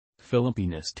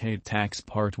Philippine Estate Tax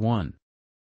Part 1.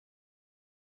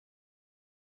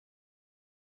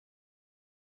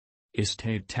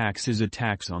 Estate tax is a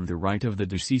tax on the right of the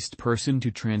deceased person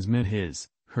to transmit his,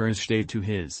 her estate to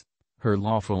his, her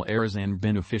lawful heirs and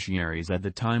beneficiaries at the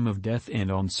time of death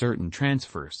and on certain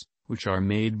transfers, which are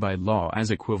made by law as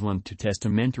equivalent to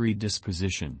testamentary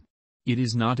disposition. It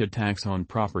is not a tax on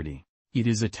property. It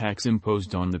is a tax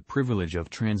imposed on the privilege of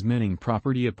transmitting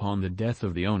property upon the death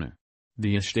of the owner.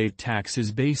 The estate tax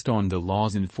is based on the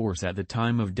laws in force at the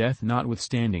time of death,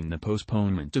 notwithstanding the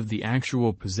postponement of the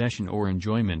actual possession or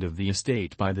enjoyment of the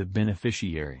estate by the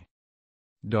beneficiary.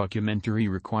 Documentary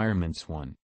requirements: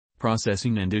 1.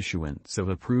 Processing and issuance of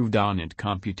approved on-it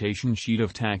computation sheet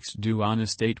of tax due on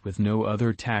estate with no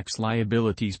other tax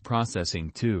liabilities. Processing.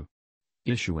 2.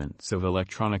 Issuance of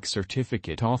electronic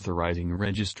certificate authorizing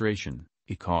registration,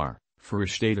 ICAR, for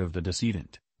estate of the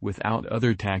decedent, without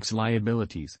other tax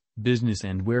liabilities, business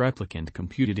and where applicant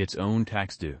computed its own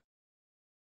tax due.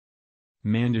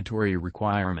 Mandatory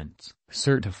requirements: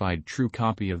 certified true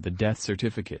copy of the death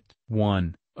certificate,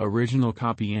 1, original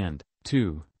copy and,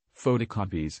 2,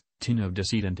 photocopies, tin of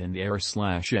decedent and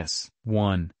heir/s,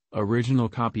 1, original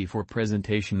copy for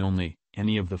presentation only,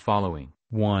 any of the following,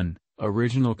 1,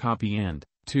 original copy and,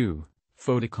 2,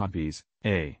 photocopies,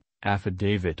 a,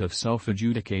 affidavit of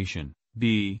self-adjudication,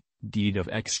 b, deed of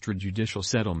extrajudicial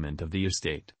settlement of the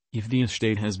estate, if the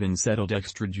estate has been settled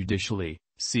extrajudicially,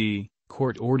 c,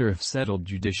 court order if settled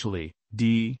judicially,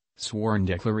 d, sworn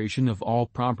declaration of all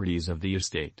properties of the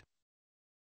estate.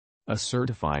 A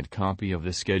certified copy of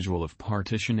the schedule of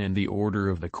partition and the order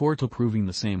of the court approving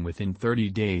the same within 30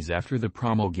 days after the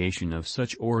promulgation of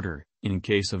such order, in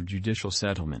case of judicial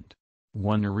settlement.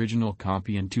 1 original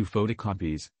copy and 2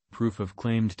 photocopies, proof of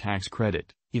claimed tax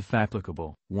credit, if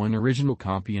applicable. 1 original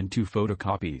copy and 2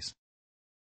 photocopies.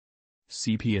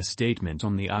 CPA statement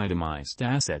on the itemized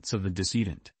assets of the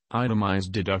decedent,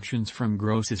 itemized deductions from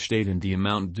gross estate and the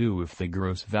amount due if the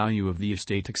gross value of the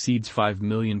estate exceeds 5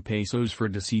 million pesos for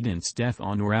decedent's death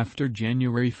on or after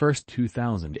January 1,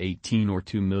 2018 or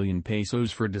 2 million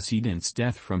pesos for decedent's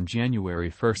death from January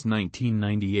 1,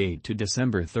 1998 to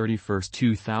December 31,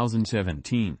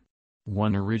 2017.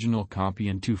 1 original copy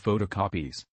and 2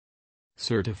 photocopies.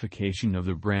 Certification of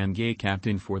the barangay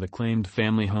captain for the claimed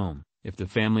family home. If the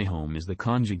family home is the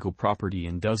conjugal property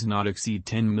and does not exceed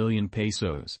 10 million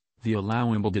pesos, the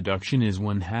allowable deduction is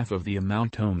 1/2 of the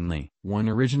amount only. 1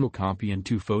 original copy and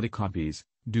 2 photocopies,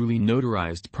 duly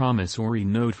notarized promissory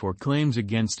note for claims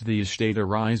against the estate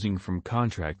arising from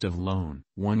contract of loan.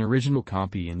 1 original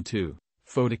copy and 2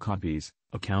 photocopies,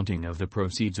 accounting of the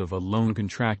proceeds of a loan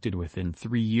contracted within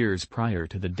 3 years prior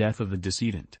to the death of the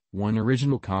decedent. 1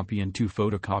 original copy and 2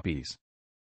 photocopies.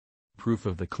 Proof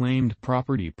of the claimed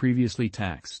property previously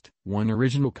taxed. 1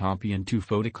 original copy and 2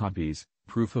 photocopies,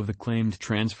 proof of the claimed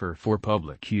transfer for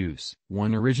public use.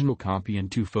 1 original copy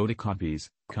and 2 photocopies,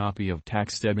 copy of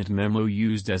tax debit memo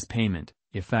used as payment,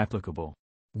 if applicable.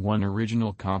 1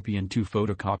 original copy and 2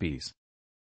 photocopies.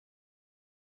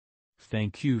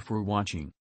 Thank you for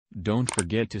watching. Don't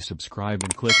forget to subscribe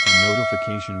and click the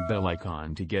notification bell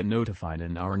icon to get notified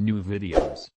in our new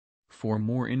videos. For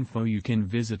more info you can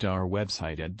visit our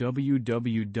website at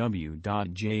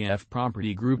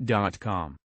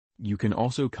www.jfpropertygroup.com. You can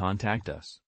also contact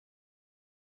us.